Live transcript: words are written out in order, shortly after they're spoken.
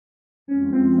History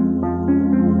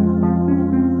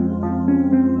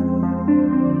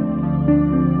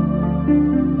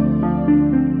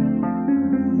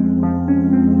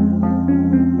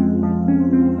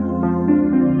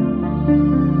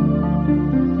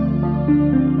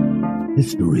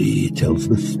tells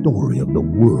the story of the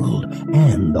world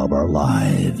and of our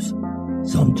lives.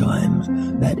 Sometimes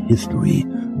that history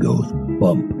goes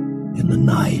bump in the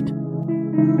night.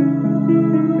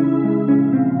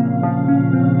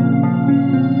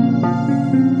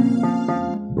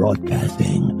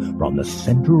 Broadcasting from the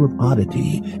center of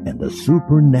oddity and the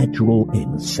supernatural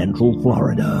in Central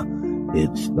Florida,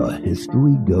 it's the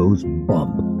History Goes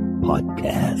Bump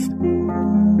podcast.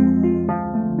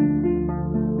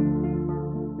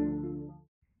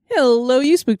 Hello,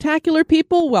 you spooktacular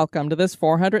people. Welcome to this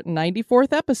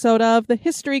 494th episode of the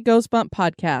History Goes Bump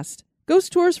podcast.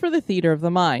 Ghost Tours for the Theater of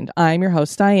the Mind. I'm your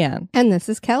host, Diane. And this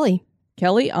is Kelly.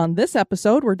 Kelly, on this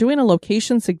episode, we're doing a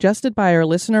location suggested by our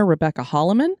listener, Rebecca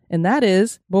Holloman, and that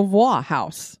is Beauvoir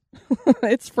House.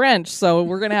 It's French, so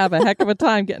we're going to have a heck of a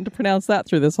time getting to pronounce that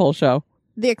through this whole show.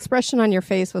 The expression on your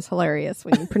face was hilarious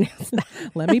when you pronounced that.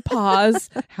 Let me pause.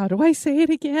 How do I say it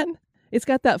again? It's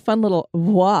got that fun little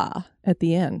voix at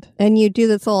the end. And you do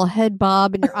this little head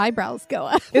bob and your eyebrows go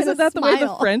up. Isn't that the way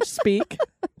the French speak?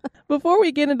 Before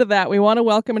we get into that, we want to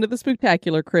welcome into the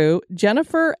spooktacular crew,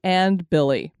 Jennifer and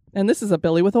Billy. And this is a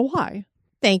Billy with a Y.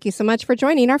 Thank you so much for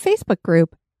joining our Facebook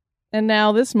group. And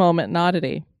now this moment in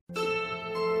oddity.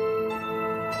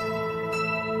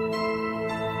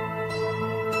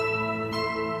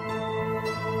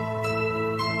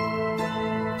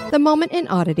 The moment in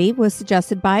oddity was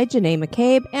suggested by Janae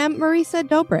McCabe and Marisa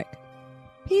Dobrik.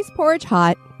 Peas porridge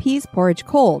hot, peas porridge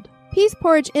cold. Peas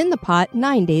porridge in the pot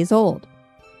 9 days old.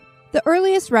 The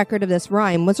earliest record of this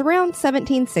rhyme was around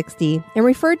 1760 and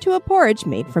referred to a porridge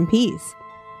made from peas.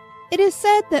 It is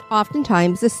said that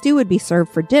oftentimes the stew would be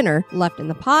served for dinner, left in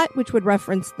the pot, which would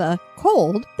reference the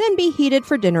cold, then be heated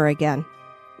for dinner again.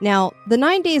 Now, the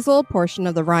 9 days old portion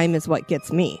of the rhyme is what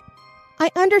gets me. I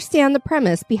understand the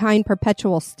premise behind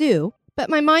perpetual stew, but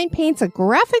my mind paints a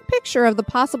graphic picture of the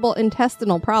possible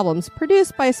intestinal problems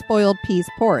produced by spoiled peas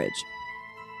porridge.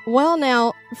 Well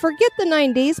now, forget the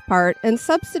 9 days part and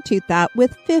substitute that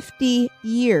with 50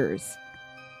 years.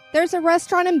 There's a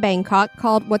restaurant in Bangkok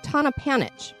called Watana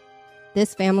Panich.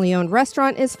 This family-owned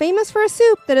restaurant is famous for a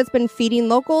soup that has been feeding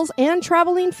locals and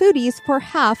traveling foodies for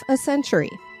half a century.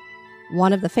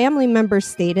 One of the family members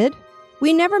stated,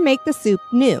 "We never make the soup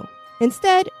new.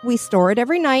 Instead, we store it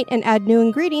every night and add new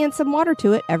ingredients and water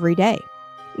to it every day."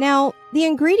 Now, the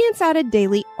ingredients added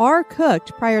daily are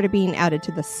cooked prior to being added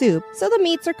to the soup, so the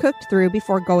meats are cooked through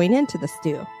before going into the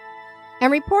stew.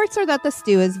 And reports are that the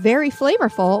stew is very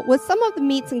flavorful, with some of the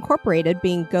meats incorporated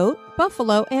being goat,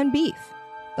 buffalo, and beef.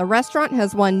 The restaurant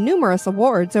has won numerous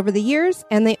awards over the years,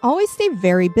 and they always stay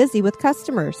very busy with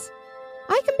customers.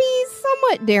 I can be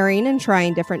somewhat daring in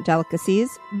trying different delicacies,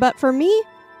 but for me,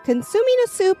 consuming a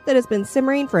soup that has been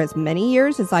simmering for as many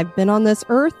years as I've been on this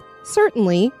earth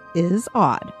certainly is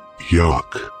odd.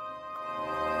 Yuck.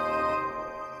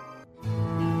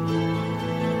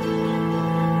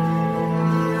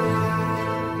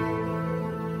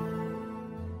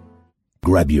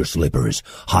 Grab your slippers,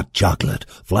 hot chocolate,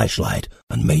 flashlight,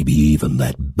 and maybe even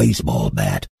that baseball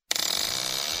bat.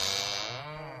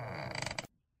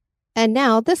 And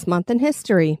now, this month in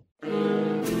history.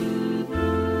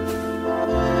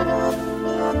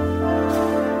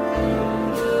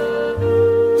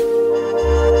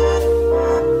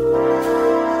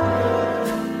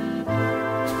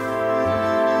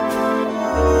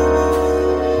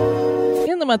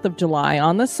 Month of July,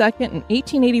 on the 2nd in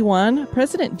 1881,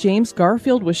 President James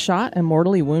Garfield was shot and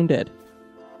mortally wounded.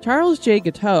 Charles J.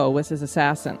 Guiteau was his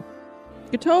assassin.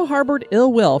 Guiteau harbored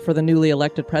ill will for the newly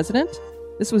elected president.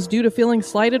 This was due to feeling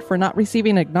slighted for not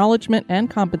receiving acknowledgement and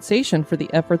compensation for the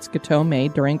efforts Guiteau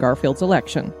made during Garfield's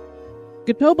election.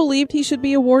 Guiteau believed he should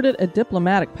be awarded a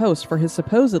diplomatic post for his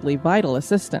supposedly vital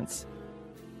assistance.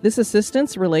 This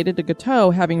assistance related to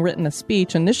Guiteau having written a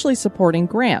speech initially supporting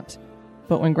Grant,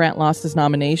 but when Grant lost his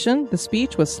nomination, the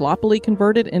speech was sloppily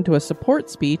converted into a support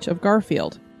speech of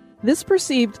Garfield. This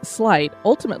perceived slight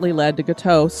ultimately led to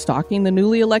Guiteau stalking the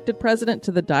newly elected president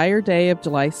to the dire day of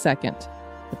July 2nd.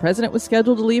 The president was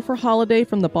scheduled to leave for holiday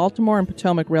from the Baltimore and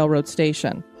Potomac Railroad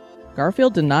station.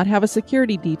 Garfield did not have a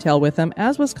security detail with him,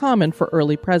 as was common for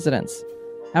early presidents.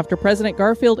 After President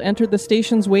Garfield entered the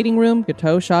station's waiting room,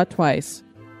 Guiteau shot twice.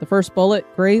 The first bullet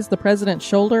grazed the president's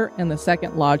shoulder, and the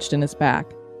second lodged in his back.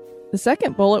 The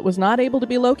second bullet was not able to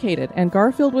be located, and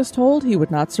Garfield was told he would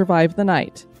not survive the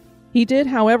night. He did,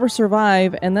 however,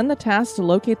 survive, and then the task to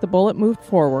locate the bullet moved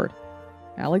forward.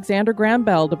 Alexander Graham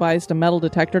Bell devised a metal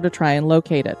detector to try and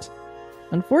locate it.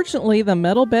 Unfortunately, the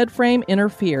metal bed frame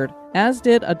interfered, as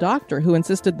did a doctor who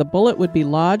insisted the bullet would be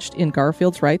lodged in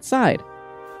Garfield's right side.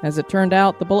 As it turned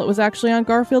out, the bullet was actually on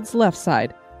Garfield's left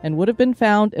side and would have been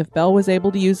found if Bell was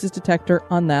able to use his detector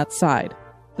on that side.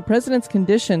 The president's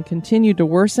condition continued to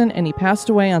worsen, and he passed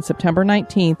away on September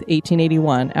 19,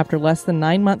 1881, after less than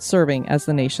 9 months serving as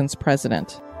the nation's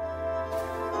president.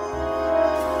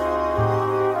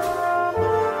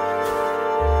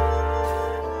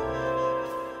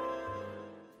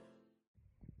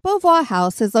 Beauvoir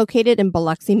House is located in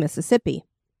Biloxi, Mississippi.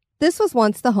 This was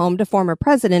once the home to former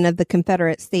President of the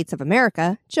Confederate States of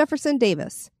America, Jefferson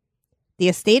Davis. The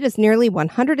estate is nearly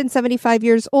 175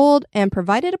 years old and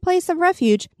provided a place of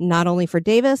refuge not only for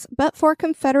Davis, but for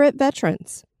Confederate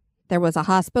veterans. There was a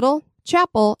hospital,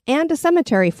 chapel, and a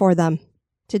cemetery for them.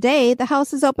 Today, the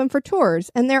house is open for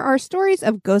tours, and there are stories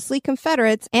of ghostly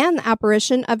Confederates and the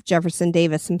apparition of Jefferson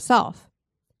Davis himself.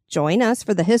 Join us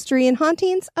for the history and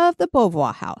hauntings of the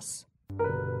Beauvoir House.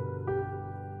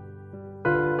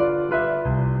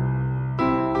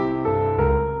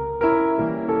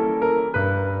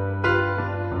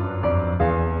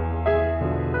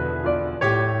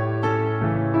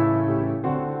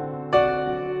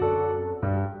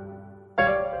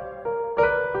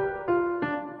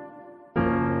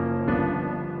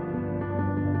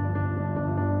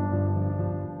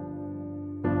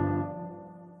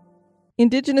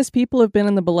 Indigenous people have been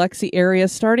in the Biloxi area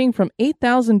starting from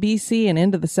 8000 BC and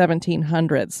into the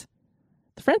 1700s.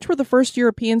 The French were the first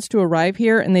Europeans to arrive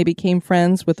here, and they became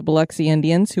friends with the Biloxi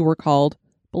Indians, who were called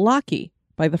Bilaki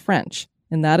by the French,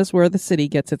 and that is where the city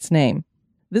gets its name.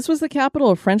 This was the capital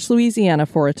of French Louisiana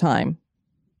for a time.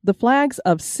 The flags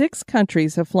of 6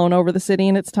 countries have flown over the city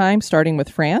in its time, starting with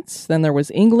France. Then there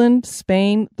was England,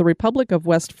 Spain, the Republic of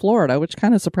West Florida, which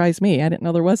kind of surprised me. I didn't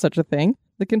know there was such a thing.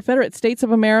 The Confederate States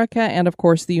of America, and of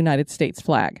course the United States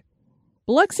flag.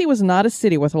 Biloxi was not a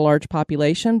city with a large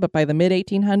population, but by the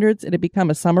mid-1800s it had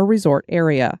become a summer resort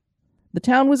area. The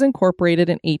town was incorporated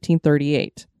in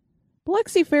 1838.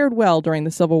 Biloxi fared well during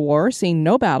the Civil War, seeing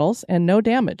no battles and no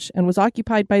damage, and was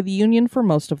occupied by the Union for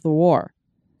most of the war.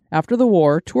 After the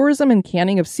war, tourism and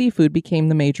canning of seafood became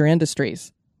the major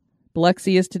industries.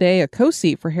 Biloxi is today a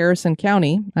co-seat for Harrison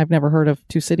County. I've never heard of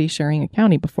 2 cities sharing a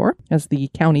county before, as the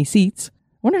county seats.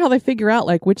 Wonder how they figure out,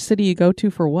 which city you go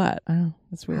to for what. Oh,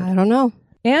 that's weird. I don't know.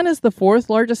 And is the 4th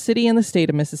largest city in the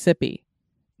state of Mississippi.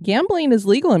 Gambling is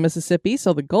legal in Mississippi,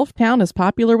 so the Gulf town is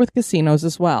popular with casinos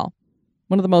as well.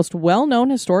 One of the most well-known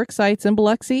historic sites in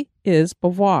Biloxi is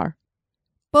Beauvoir.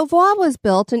 Beauvoir was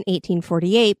built in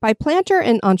 1848 by planter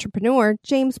and entrepreneur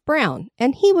James Brown,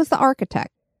 and he was the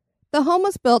architect. The home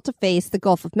was built to face the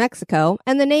Gulf of Mexico,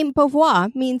 and the name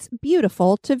Beauvoir means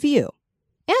beautiful to view.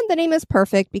 And the name is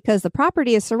perfect because the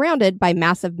property is surrounded by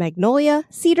massive magnolia,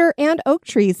 cedar, and oak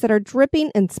trees that are dripping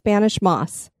in Spanish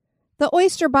moss. The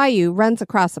Oyster Bayou runs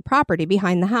across the property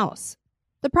behind the house.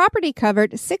 The property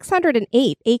covered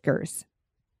 608 acres.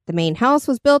 The main house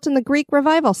was built in the Greek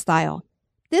Revival style.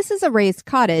 This is a raised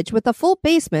cottage with a full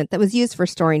basement that was used for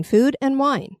storing food and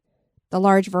wine. The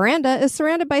large veranda is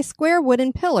surrounded by square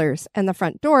wooden pillars, and the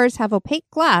front doors have opaque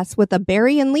glass with a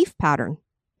berry and leaf pattern.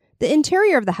 The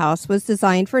interior of the house was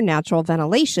designed for natural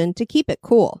ventilation to keep it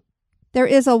cool. There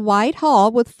is a wide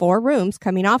hall with 4 rooms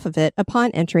coming off of it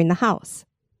upon entering the house.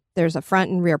 There's a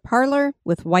front and rear parlor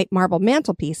with white marble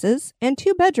mantelpieces and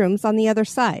 2 bedrooms on the other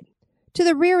side. To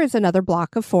the rear is another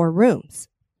block of 4 rooms.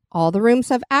 All the rooms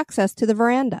have access to the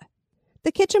veranda.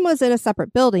 The kitchen was in a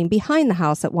separate building behind the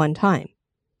house at one time.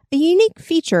 A unique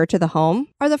feature to the home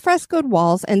are the frescoed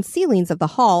walls and ceilings of the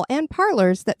hall and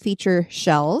parlors that feature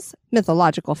shells,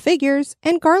 mythological figures,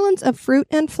 and garlands of fruit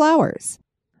and flowers.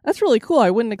 That's really cool. I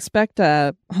wouldn't expect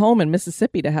a home in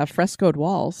Mississippi to have frescoed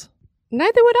walls.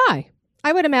 Neither would I.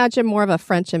 I would imagine more of a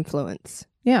French influence.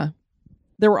 Yeah.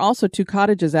 There were also 2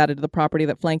 cottages added to the property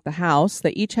that flanked the house.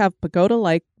 They each have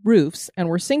pagoda-like roofs and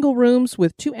were single rooms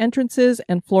with 2 entrances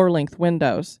and floor-length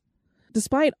windows.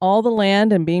 Despite all the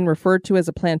land and being referred to as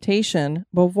a plantation,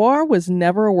 Beauvoir was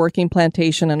never a working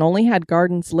plantation and only had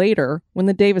gardens later when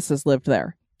the Davises lived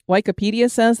there.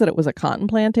 Wikipedia says that it was a cotton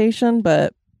plantation,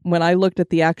 but when I looked at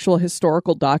the actual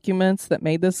historical documents that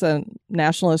made this a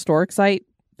National Historic Site,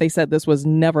 they said this was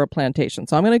never a plantation.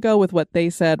 So I'm going to go with what they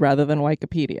said rather than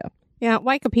Wikipedia. Yeah,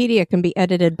 Wikipedia can be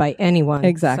edited by anyone.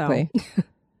 Exactly. So.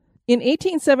 In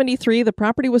 1873, the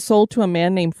property was sold to a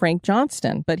man named Frank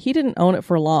Johnston, but he didn't own it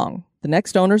for long. The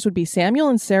next owners would be Samuel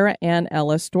and Sarah Ann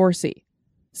Ellis Dorsey.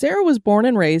 Sarah was born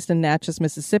and raised in Natchez,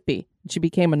 Mississippi, and she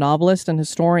became a novelist and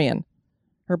historian.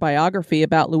 Her biography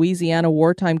about Louisiana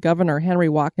wartime Governor Henry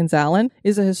Watkins Allen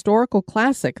is a historical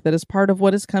classic that is part of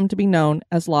what has come to be known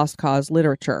as lost cause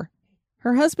literature.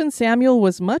 Her husband Samuel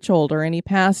was much older and he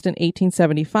passed in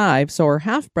 1875, so her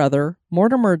half-brother,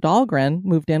 Mortimer Dahlgren,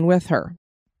 moved in with her.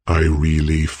 I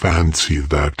really fancy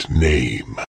that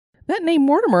name. That name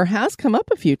Mortimer has come up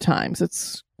a few times.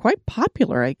 It's quite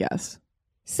popular, I guess.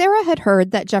 Sarah had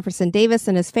heard that Jefferson Davis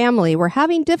and his family were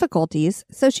having difficulties,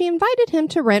 so she invited him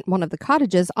to rent one of the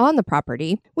cottages on the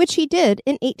property, which he did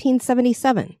in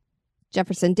 1877.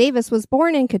 Jefferson Davis was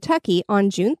born in Kentucky on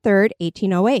June 3,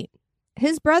 1808.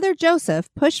 His brother Joseph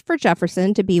pushed for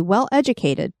Jefferson to be well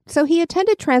educated, so he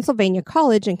attended Transylvania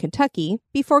College in Kentucky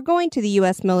before going to the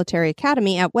U.S. Military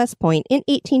Academy at West Point in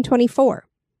 1824.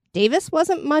 Davis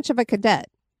wasn't much of a cadet.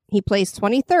 He placed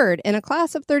 23rd in a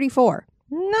class of 34.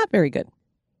 Not very good.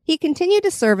 He continued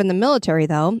to serve in the military,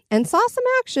 though, and saw some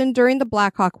action during the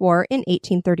Black Hawk War in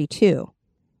 1832.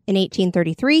 In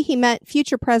 1833, he met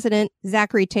future President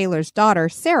Zachary Taylor's daughter,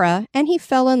 Sarah, and he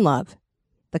fell in love.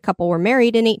 The couple were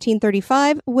married in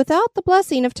 1835 without the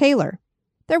blessing of Taylor.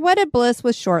 Their wedded bliss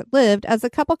was short-lived as the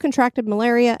couple contracted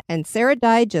malaria and Sarah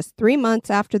died just 3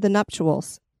 months after the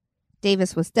nuptials.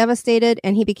 Davis was devastated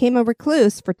and he became a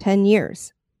recluse for 10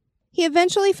 years. He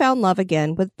eventually found love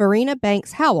again with Verena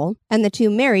Banks Howell, and the two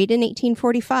married in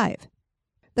 1845.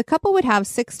 The couple would have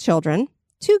 6 children,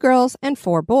 2 girls and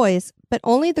 4 boys, but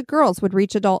only the girls would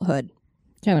reach adulthood.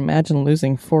 Can't imagine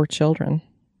losing 4 children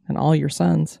and all your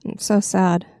sons. It's so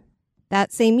sad.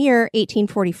 That same year,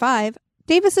 1845,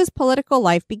 Davis's political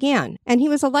life began, and he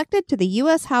was elected to the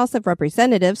U.S. House of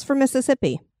Representatives for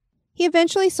Mississippi. He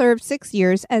eventually served 6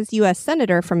 years as U.S.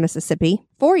 Senator from Mississippi,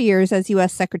 4 years as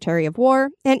U.S. Secretary of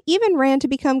War, and even ran to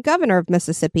become governor of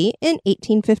Mississippi in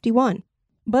 1851.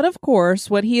 But of course,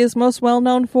 what he is most well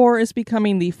known for is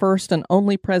becoming the first and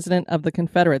only president of the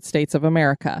Confederate States of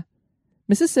America.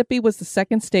 Mississippi was the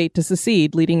second state to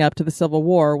secede leading up to the Civil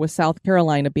War, with South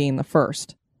Carolina being the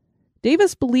first.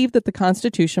 Davis believed that the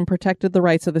Constitution protected the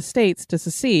rights of the states to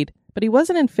secede, but he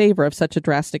wasn't in favor of such a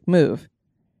drastic move.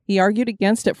 He argued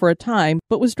against it for a time,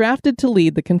 but was drafted to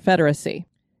lead the Confederacy.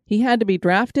 He had to be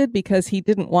drafted because he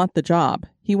didn't want the job.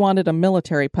 He wanted a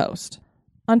military post.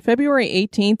 On February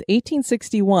 18,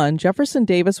 1861, Jefferson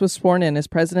Davis was sworn in as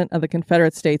President of the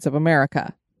Confederate States of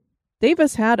America.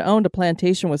 Davis had owned a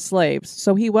plantation with slaves,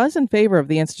 so he was in favor of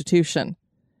the institution.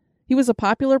 He was a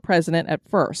popular president at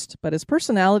first, but his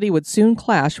personality would soon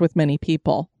clash with many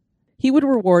people. He would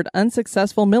reward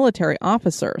unsuccessful military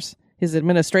officers. His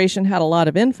administration had a lot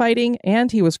of infighting,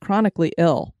 and he was chronically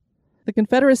ill. The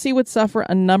Confederacy would suffer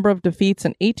a number of defeats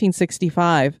in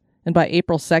 1865, and by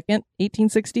April 2,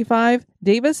 1865,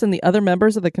 Davis and the other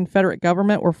members of the Confederate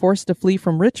government were forced to flee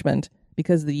from Richmond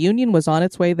because the Union was on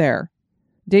its way there.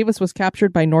 Davis was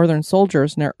captured by Northern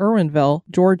soldiers near Irwinville,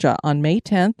 Georgia, on May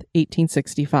 10,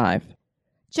 1865.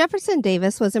 Jefferson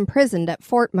Davis was imprisoned at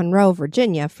Fort Monroe,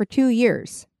 Virginia, for 2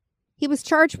 years. He was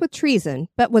charged with treason,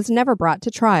 but was never brought to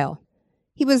trial.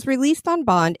 He was released on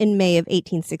bond in May of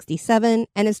 1867,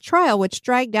 and his trial, which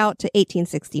dragged out to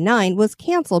 1869, was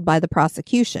canceled by the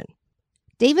prosecution.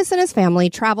 Davis and his family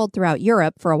traveled throughout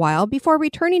Europe for a while before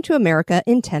returning to America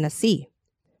in Tennessee.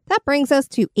 That brings us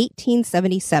to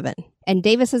 1877, and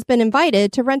Davis has been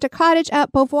invited to rent a cottage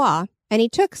at Beauvoir, and he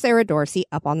took Sarah Dorsey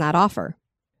up on that offer.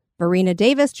 Verena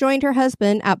Davis joined her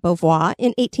husband at Beauvoir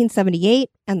in 1878,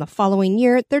 and the following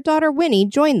year, their daughter Winnie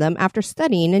joined them after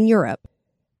studying in Europe.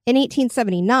 In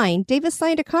 1879, Davis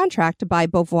signed a contract to buy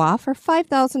Beauvoir for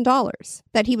 $5,000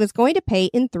 that he was going to pay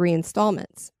in 3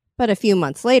 installments. But a few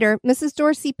months later, Mrs.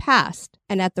 Dorsey passed,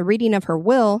 and at the reading of her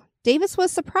will, Davis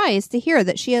was surprised to hear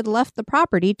that she had left the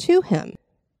property to him.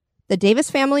 The Davis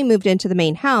family moved into the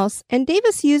main house, and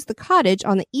Davis used the cottage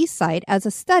on the east side as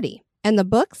a study, and the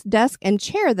books, desk, and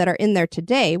chair that are in there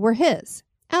today were his,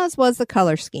 as was the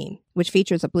color scheme, which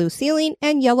features a blue ceiling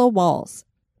and yellow walls.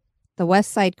 The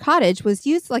West Side cottage was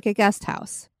used like a guest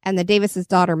house, and the Davis's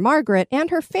daughter Margaret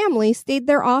and her family stayed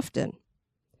there often.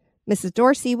 Mrs.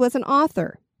 Dorsey was an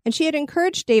author, and she had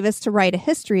encouraged Davis to write a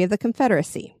history of the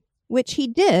Confederacy, which he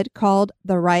did, called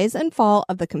The Rise and Fall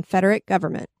of the Confederate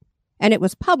Government, and it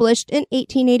was published in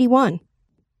 1881.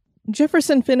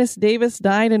 Jefferson Finis Davis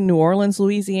died in New Orleans,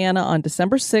 Louisiana on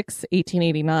December 6,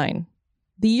 1889.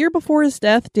 The year before his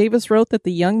death, Davis wrote that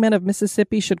the young men of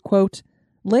Mississippi should, quote,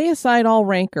 lay aside all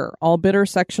rancor, all bitter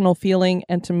sectional feeling,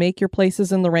 and to make your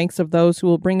places in the ranks of those who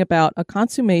will bring about a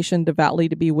consummation devoutly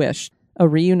to be wished, a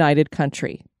reunited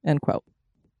country, end quote.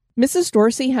 Mrs.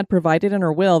 Dorsey had provided in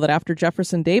her will that after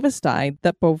Jefferson Davis died,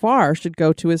 that Beauvoir should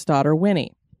go to his daughter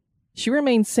Winnie. She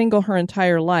remained single her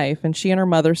entire life, and she and her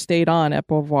mother stayed on at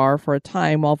Beauvoir for a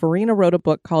time while Verena wrote a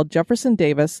book called Jefferson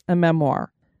Davis, a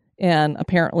Memoir. And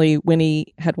apparently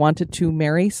Winnie had wanted to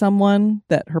marry someone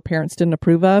that her parents didn't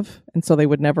approve of, and so they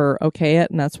would never okay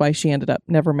it, and that's why she ended up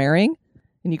never marrying.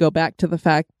 And you go back to the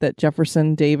fact that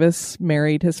Jefferson Davis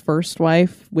married his first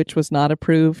wife, which was not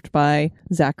approved by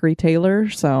Zachary Taylor,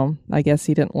 so I guess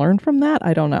he didn't learn from that.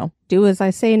 I don't know. Do as I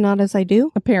say, not as I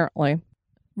do? Apparently.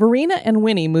 Verena and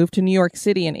Winnie moved to New York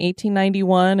City in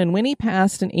 1891, and Winnie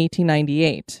passed in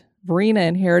 1898. Verena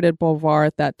inherited Beauvoir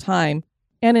at that time,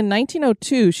 and in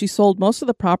 1902, she sold most of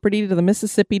the property to the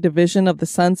Mississippi Division of the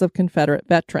Sons of Confederate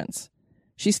Veterans.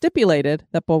 She stipulated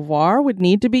that Beauvoir would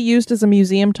need to be used as a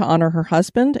museum to honor her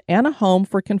husband and a home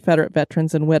for Confederate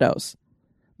veterans and widows.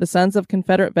 The Sons of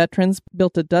Confederate Veterans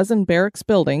built a dozen barracks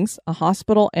buildings, a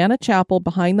hospital, and a chapel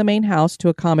behind the main house to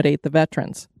accommodate the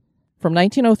veterans. From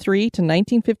 1903 to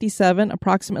 1957,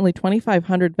 approximately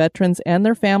 2,500 veterans and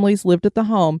their families lived at the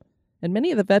home, and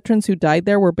many of the veterans who died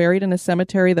there were buried in a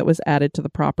cemetery that was added to the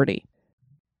property.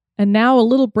 And now a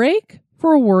little break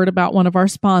for a word about one of our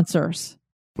sponsors.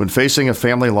 When facing a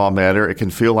family law matter, it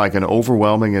can feel like an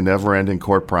overwhelming and never-ending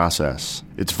court process.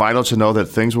 It's vital to know that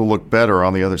things will look better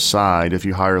on the other side if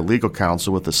you hire legal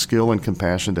counsel with the skill and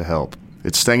compassion to help.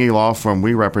 At Stengy Law Firm,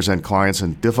 we represent clients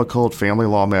in difficult family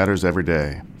law matters every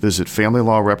day. Visit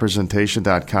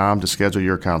FamilyLawRepresentation.com to schedule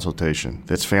your consultation.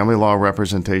 That's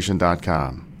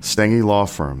FamilyLawRepresentation.com. Stengy Law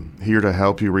Firm, here to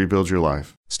help you rebuild your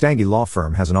life. Stengy Law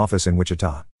Firm has an office in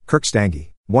Wichita. Kirk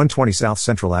Stengy, 120 South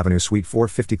Central Avenue, Suite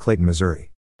 450, Clayton, Missouri.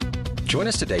 Join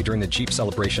us today during the Jeep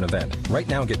Celebration event. Right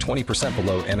now, get 20%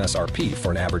 below MSRP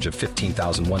for an average of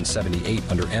 $15,178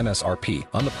 under MSRP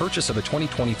on the purchase of a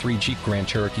 2023 Jeep Grand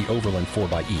Cherokee Overland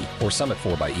 4xE or Summit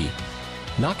 4xE.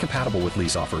 Not compatible with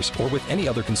lease offers or with any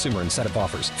other consumer incentive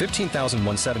offers.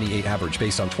 $15,178 average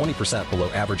based on 20% below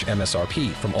average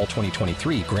MSRP from all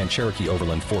 2023 Grand Cherokee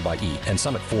Overland 4xE and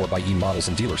Summit 4xE models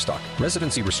in dealer stock.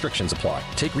 Residency restrictions apply.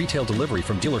 Take retail delivery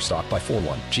from dealer stock by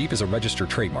 4/1. Jeep is a registered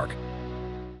trademark.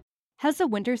 Has the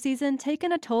winter season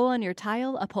taken a toll on your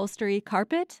tile, upholstery,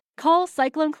 carpet? Call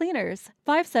Cyclone Cleaners,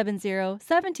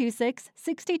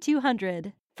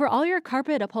 570-726-6200. For all your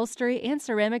carpet, upholstery, and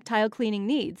ceramic tile cleaning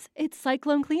needs, it's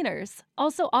Cyclone Cleaners,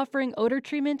 also offering odor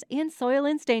treatment and soil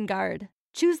and stain guard.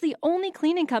 Choose the only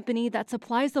cleaning company that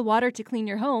supplies the water to clean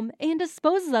your home and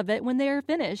disposes of it when they are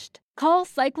finished. Call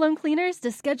Cyclone Cleaners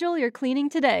to schedule your cleaning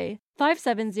today,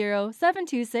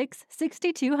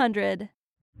 570-726-6200.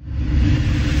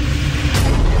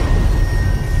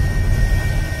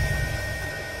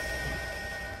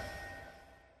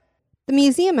 The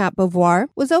museum at Beauvoir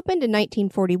was opened in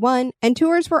 1941, and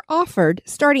tours were offered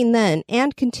starting then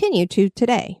and continue to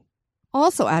today.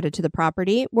 Also added to the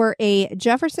property were a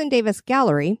Jefferson Davis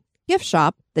Gallery, gift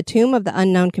shop, the Tomb of the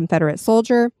Unknown Confederate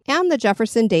Soldier, and the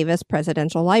Jefferson Davis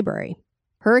Presidential Library.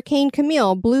 Hurricane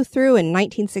Camille blew through in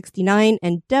 1969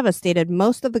 and devastated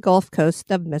most of the Gulf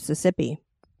Coast of Mississippi.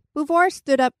 Beauvoir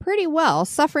stood up pretty well,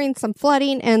 suffering some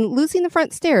flooding and losing the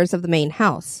front stairs of the main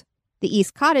house. The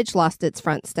East Cottage lost its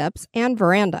front steps and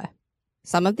veranda.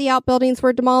 Some of the outbuildings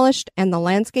were demolished, and the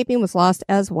landscaping was lost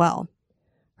as well.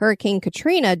 Hurricane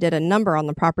Katrina did a number on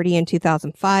the property in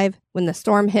 2005 when the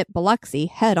storm hit Biloxi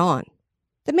head-on.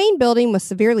 The main building was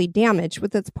severely damaged,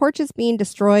 with its porches being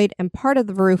destroyed and part of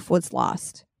the roof was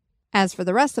lost. As for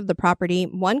the rest of the property,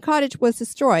 one cottage was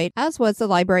destroyed, as was the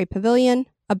library pavilion,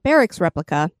 a barracks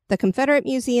replica, the Confederate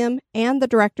Museum, and the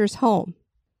director's home.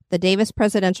 The Davis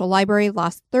Presidential Library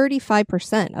lost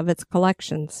 35% of its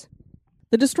collections.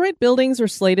 The destroyed buildings are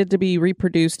slated to be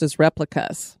reproduced as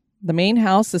replicas. The main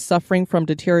house is suffering from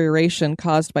deterioration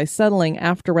caused by settling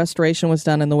after restoration was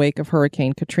done in the wake of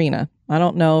Hurricane Katrina. I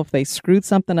don't know if they screwed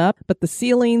something up, but the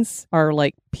ceilings are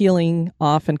like peeling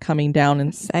off and coming down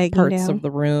in parts of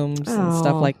the rooms and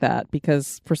stuff like that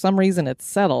because for some reason it's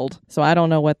settled. So I don't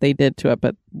know what they did to it,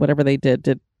 but whatever they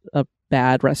did a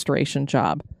bad restoration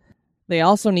job. They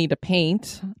also need to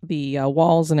paint the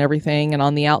walls and everything, and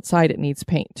on the outside it needs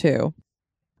paint too.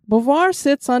 Beauvoir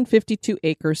sits on 52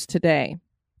 acres today.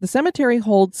 The cemetery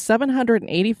holds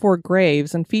 784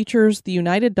 graves and features the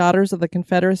United Daughters of the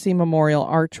Confederacy Memorial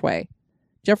Archway.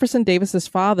 Jefferson Davis's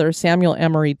father, Samuel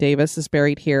Emory Davis, is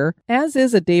buried here, as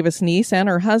is a Davis niece and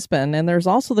her husband, and there's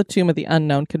also the tomb of the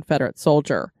unknown Confederate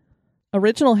soldier.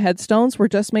 Original headstones were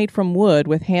just made from wood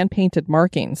with hand-painted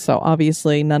markings, so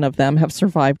obviously none of them have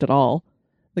survived at all.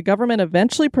 The government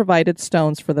eventually provided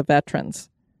stones for the veterans.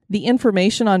 The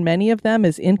information on many of them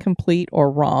is incomplete or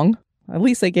wrong. At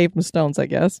least they gave them stones, I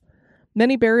guess.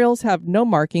 Many burials have no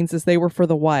markings as they were for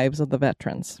the wives of the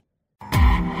veterans.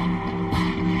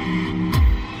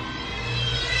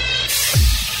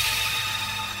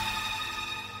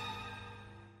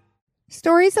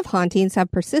 Stories of hauntings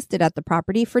have persisted at the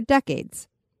property for decades.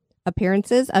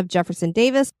 Appearances of Jefferson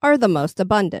Davis are the most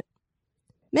abundant.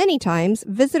 Many times,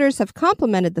 visitors have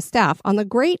complimented the staff on the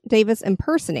great Davis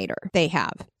impersonator they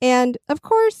have. And, of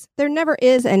course, there never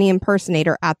is any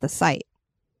impersonator at the site.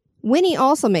 Winnie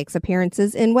also makes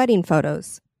appearances in wedding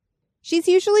photos. She's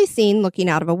usually seen looking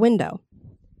out of a window.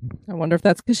 I wonder if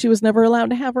that's because she was never allowed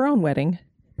to have her own wedding.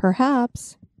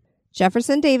 Perhaps.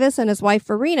 Jefferson Davis and his wife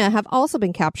Verena have also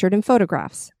been captured in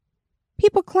photographs.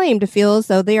 People claim to feel as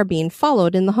though they are being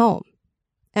followed in the home.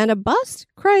 And a bust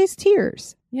cries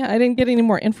tears. Yeah, I didn't get any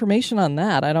more information on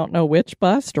that. I don't know which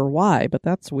bust or why, but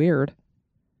that's weird.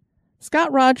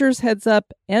 Scott Rogers heads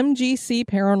up MGC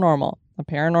Paranormal, a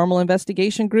paranormal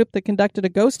investigation group that conducted a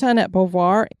ghost hunt at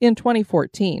Beauvoir in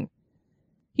 2014.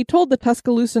 He told the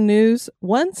Tuscaloosa News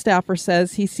one staffer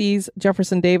says he sees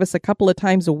Jefferson Davis a couple of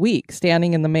times a week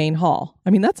standing in the main hall. I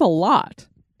mean, that's a lot.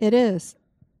 It is.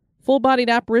 Full-bodied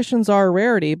apparitions are a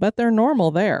rarity, but they're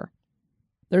normal there.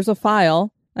 There's a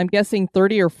file, I'm guessing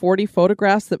 30 or 40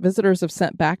 photographs that visitors have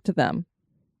sent back to them.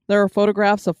 There are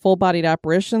photographs of full-bodied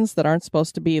apparitions that aren't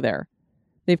supposed to be there.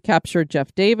 They've captured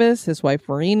Jeff Davis, his wife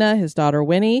Verena, his daughter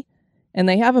Winnie, and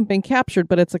they haven't been captured,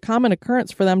 but it's a common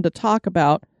occurrence for them to talk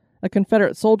about a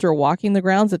Confederate soldier walking the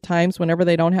grounds at times whenever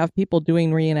they don't have people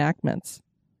doing reenactments.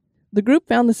 The group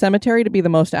found the cemetery to be the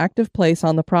most active place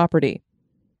on the property.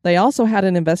 They also had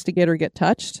an investigator get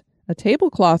touched, a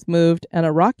tablecloth moved, and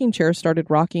a rocking chair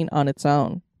started rocking on its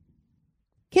own.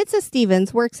 Kitsa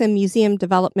Stevens works in museum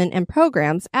development and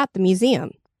programs at the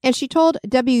museum, and she told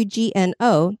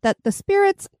WGNO that the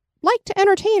spirits like to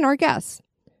entertain our guests.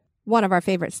 One of our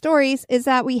favorite stories is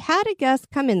that we had a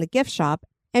guest come in the gift shop,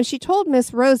 and she told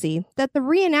Miss Rosie that the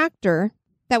reenactor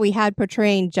that we had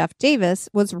portraying Jeff Davis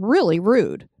was really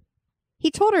rude.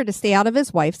 He told her to stay out of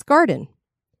his wife's garden.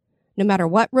 No matter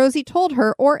what Rosie told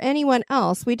her or anyone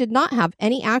else, we did not have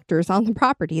any actors on the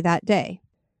property that day.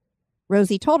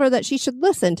 Rosie told her that she should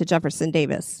listen to Jefferson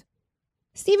Davis.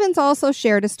 Stevens also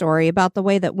shared a story about the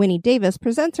way that Winnie Davis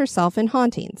presents herself in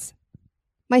hauntings.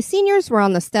 My seniors were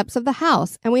on the steps of the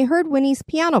house, and we heard Winnie's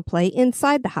piano play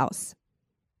inside the house.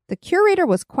 The curator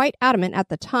was quite adamant at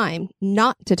the time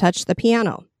not to touch the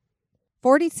piano.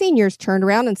 40 seniors turned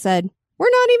around and said, "We're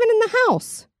not even in the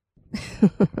house."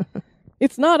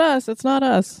 It's not us. It's not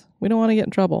us. We don't want to get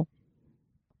in trouble.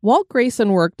 Walt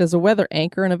Grayson worked as a weather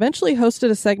anchor and eventually hosted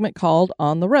a segment called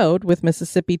On the Road with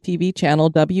Mississippi TV channel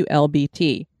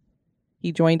WLBT.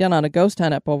 He joined in on a ghost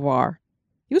hunt at Beauvoir.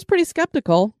 He was pretty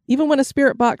skeptical, even when a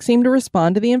spirit box seemed to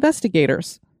respond to the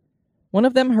investigators. One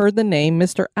of them heard the name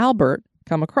Mr. Albert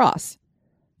come across.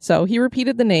 So he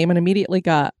repeated the name and immediately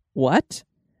got, "What?"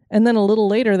 And then a little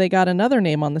later they got another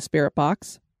name on the spirit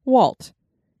box, Walt.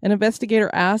 An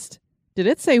investigator asked, "Did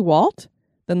it say Walt?"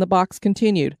 Then the box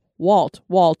continued, "Walt,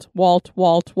 Walt, Walt,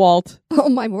 Walt, Walt." Oh,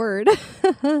 my word.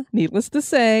 Needless to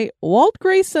say, Walt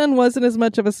Grayson wasn't as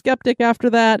much of a skeptic after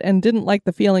that and didn't like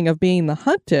the feeling of being the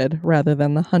hunted rather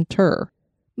than the hunter.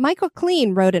 Michael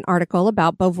Klein wrote an article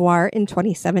about Beauvoir in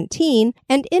 2017,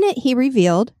 and in it he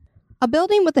revealed, a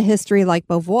building with a history like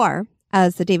Beauvoir,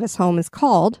 as the Davis home is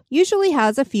called, usually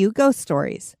has a few ghost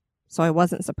stories. So I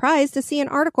wasn't surprised to see an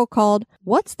article called,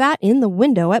 "What's That in the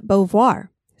Window at Beauvoir?"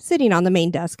 sitting on the main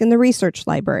desk in the research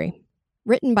library.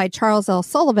 Written by Charles L.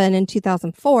 Sullivan in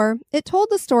 2004, it told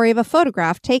the story of a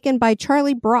photograph taken by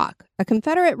Charlie Brock, a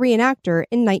Confederate reenactor,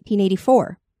 in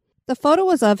 1984. The photo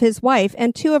was of his wife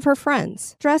and two of her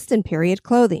friends, dressed in period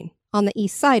clothing, on the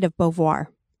east side of Beauvoir.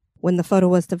 When the photo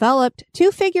was developed,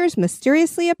 two figures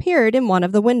mysteriously appeared in one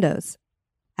of the windows.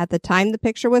 At the time the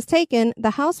picture was taken,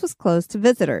 the house was closed to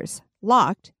visitors,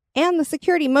 locked, and the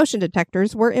security motion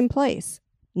detectors were in place.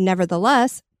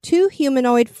 Nevertheless, two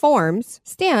humanoid forms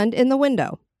stand in the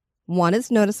window. One is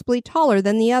noticeably taller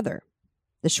than the other.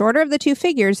 The shorter of the two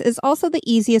figures is also the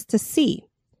easiest to see.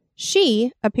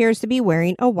 She appears to be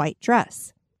wearing a white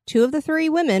dress. Two of the three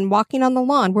women walking on the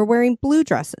lawn were wearing blue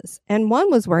dresses, and one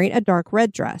was wearing a dark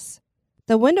red dress.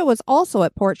 The window was also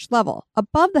at porch level,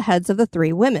 above the heads of the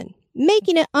three women,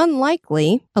 making it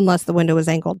unlikely, unless the window was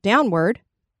angled downward,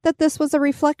 that this was a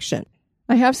reflection.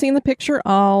 I have seen the picture.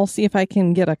 I'll see if I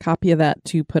can get a copy of that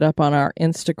to put up on our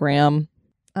Instagram.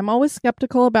 I'm always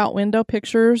skeptical about window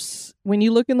pictures. When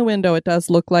you look in the window, it does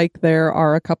look like there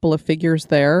are a couple of figures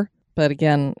there. But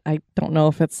again, I don't know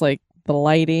if it's like the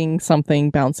lighting, something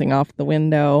bouncing off the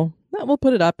window. We'll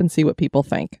put it up and see what people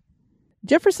think.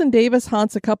 Jefferson Davis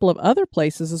haunts a couple of other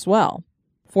places as well.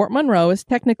 Fort Monroe is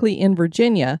technically in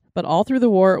Virginia, but all through the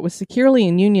war it was securely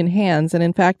in Union hands and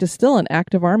in fact is still an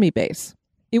active Army base.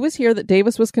 It was here that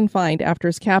Davis was confined after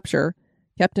his capture,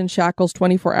 kept in shackles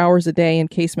 24 hours a day in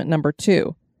casement number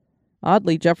 2.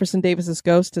 Oddly, Jefferson Davis's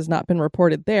ghost has not been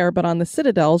reported there, but on the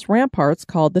Citadel's ramparts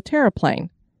called the Terraplane.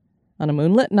 On a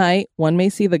moonlit night, one may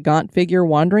see the gaunt figure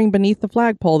wandering beneath the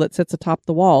flagpole that sits atop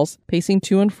the walls, pacing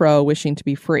to and fro, wishing to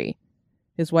be free.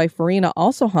 His wife Verena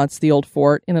also haunts the old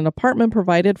fort in an apartment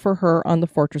provided for her on the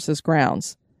fortress's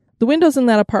grounds. The windows in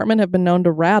that apartment have been known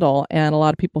to rattle, and a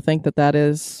lot of people think that that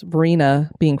is Verena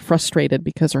being frustrated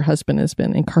because her husband has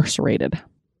been incarcerated.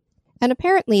 And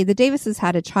apparently, the Davises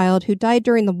had a child who died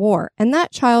during the war, and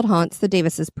that child haunts the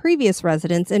Davises' previous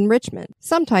residence in Richmond,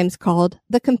 sometimes called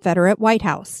the Confederate White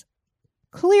House.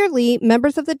 Clearly,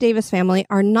 members of the Davis family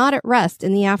are not at rest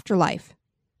in the afterlife.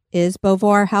 Is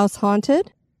Beauvoir House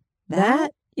haunted?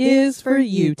 That is for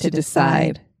you to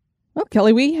decide. Well,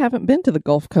 Kelly, we haven't been to the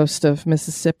Gulf Coast of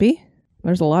Mississippi.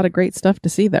 There's a lot of great stuff to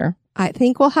see there. I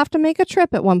think we'll have to make a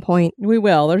trip at one point. We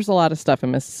will. There's a lot of stuff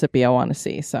in Mississippi I want to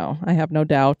see, so I have no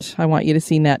doubt. I want you to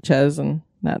see Natchez and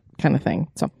that kind of thing.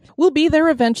 So we'll be there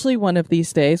eventually one of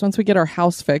these days once we get our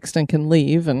house fixed and can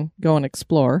leave and go and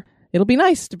explore. It'll be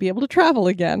nice to be able to travel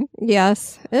again.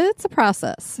 Yes, it's a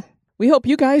process. We hope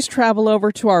you guys travel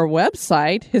over to our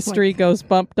website,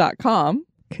 historygoesbump.com.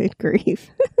 Good grief.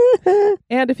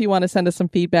 And if you want to send us some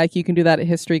feedback, you can do that at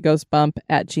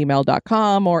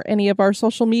historygoesbump@gmail.com or any of our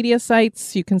social media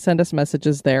sites. You can send us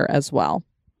messages there as well.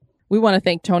 We want to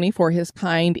thank Tony for his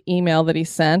kind email that he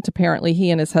sent. Apparently, he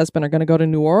and his husband are going to go to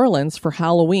New Orleans for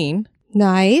Halloween.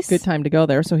 Nice. Good time to go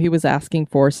there. So he was asking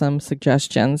for some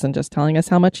suggestions and just telling us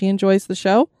how much he enjoys the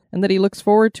show and that he looks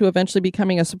forward to eventually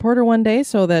becoming a supporter one day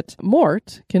so that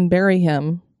Mort can bury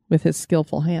him with his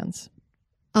skillful hands.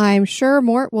 I'm sure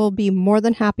Mort will be more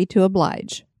than happy to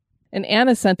oblige. And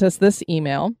Anna sent us this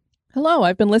email. Hello,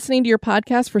 I've been listening to your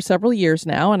podcast for several years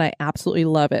now, and I absolutely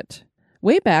love it.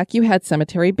 Way back, you had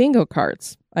cemetery bingo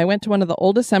cards. I went to one of the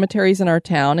oldest cemeteries in our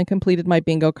town and completed my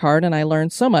bingo card, and I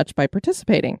learned so much by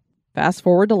participating. Fast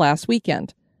forward to last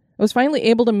weekend. I was finally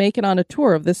able to make it on a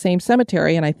tour of this same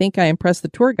cemetery, and I think I impressed the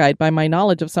tour guide by my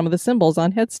knowledge of some of the symbols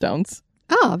on headstones.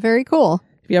 Ah, very cool.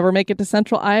 If you ever make it to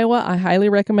central Iowa, I highly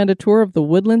recommend a tour of the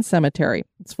Woodland Cemetery.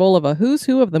 It's full of a who's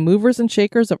who of the movers and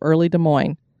shakers of early Des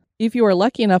Moines. If you are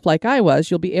lucky enough like I was,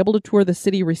 you'll be able to tour the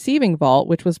city receiving vault,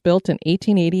 which was built in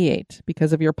 1888.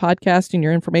 Because of your podcast and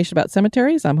your information about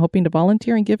cemeteries, I'm hoping to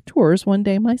volunteer and give tours one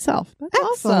day myself. That's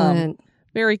Excellent. Awesome.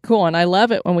 Very cool. And I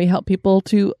love it when we help people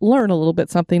to learn a little bit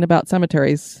something about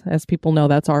cemeteries. As people know,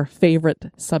 that's our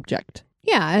favorite subject.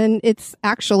 Yeah, and it's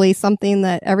actually something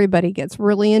that everybody gets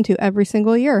really into every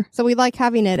single year. So we like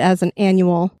having it as an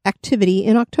annual activity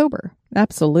in October.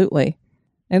 Absolutely.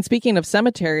 And speaking of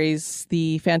cemeteries,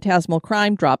 the Phantasmal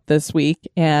Crime dropped this week,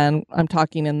 and I'm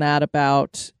talking in that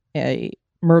about a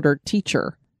murdered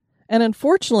teacher. And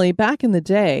unfortunately, back in the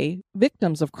day,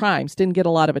 victims of crimes didn't get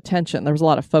a lot of attention. There was a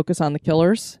lot of focus on the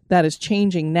killers. That is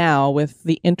changing now with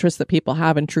the interest that people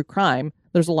have in true crime.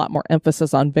 There's a lot more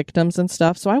emphasis on victims and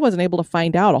stuff. So I wasn't able to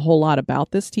find out a whole lot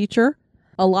about this teacher.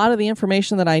 A lot of the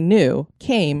information that I knew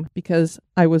came because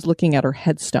I was looking at her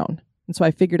headstone. And so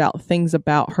I figured out things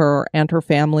about her and her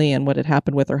family and what had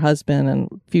happened with her husband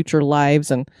and future lives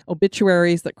and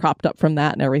obituaries that cropped up from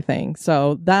that and everything.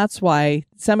 So that's why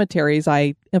cemeteries,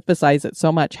 I emphasize it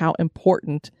so much, how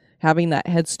important having that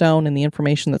headstone and the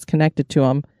information that's connected to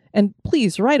them. And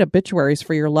please write obituaries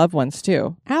for your loved ones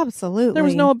too. Absolutely. There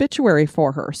was no obituary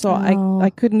for her. So I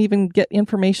couldn't even get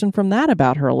information from that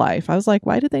about her life. I was like,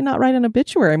 why did they not write an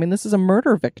obituary? I mean, this is a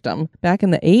murder victim back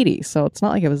in the 80s. So it's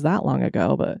not like it was that long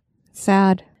ago, but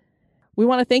sad. We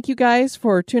want to thank you guys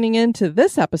for tuning in to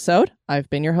this episode. I've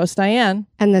been your host, Diane.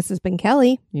 And this has been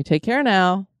Kelly. You take care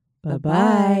now.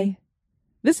 Bye-bye.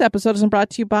 This episode is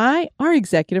brought to you by our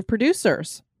executive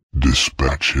producers.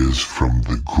 Dispatches from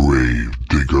the Grave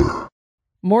Digger.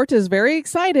 Mort is very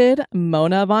excited.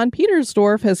 Mona von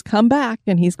Petersdorf has come back,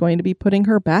 and he's going to be putting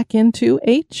her back into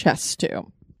a chest tube.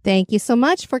 Thank you so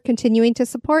much for continuing to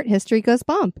support History Goes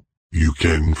Bump. You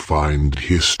can find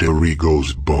History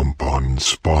Goes Bump on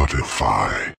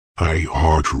Spotify,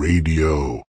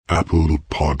 iHeartRadio, Apple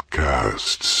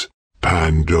Podcasts,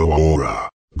 Pandora,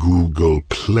 Google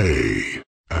Play,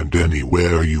 and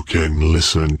anywhere you can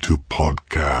listen to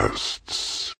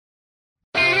podcasts.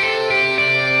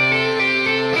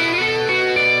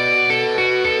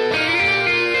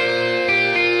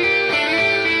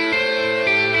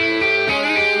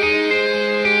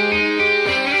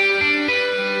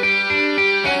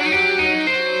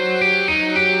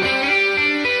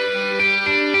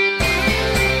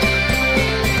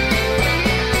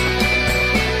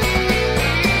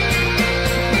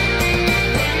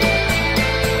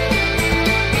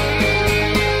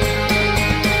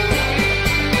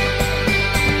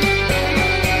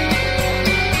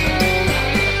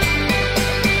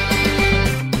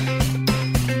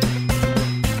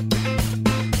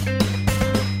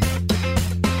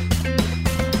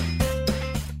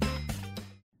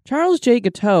 Charles J.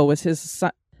 Guiteau was his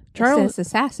son. Those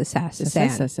damn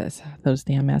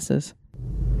S's.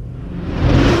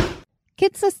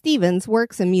 Kitsa Stevens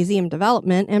works in museum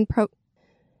development and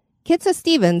Kitsa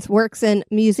Stevens works in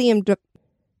museum.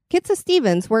 Kitsa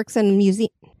Stevens works in museum.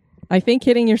 I think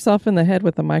hitting yourself in the head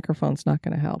with the microphone's not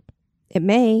going to help. It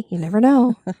may. You never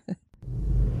know.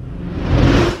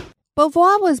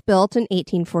 Beauvoir was built in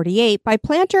 1848 by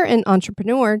planter and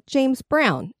entrepreneur James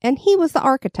Brown, and he was the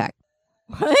architect.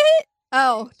 What?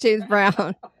 Oh, James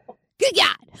Brown. Good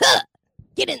God. Huh.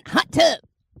 Get in the hot tub.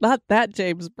 Not that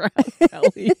James Brown,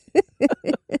 Kelly.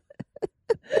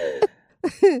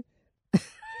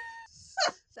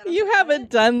 You haven't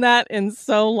done that in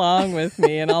so long with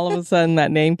me, and all of a sudden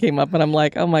that name came up, and I'm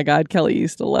like, oh my God, Kelly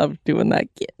used to love doing that.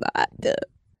 Get in the hot tub.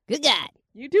 Good God.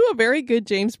 You do a very good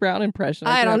James Brown impression.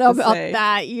 I don't know about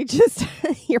that.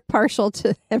 You're partial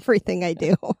to everything I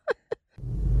do.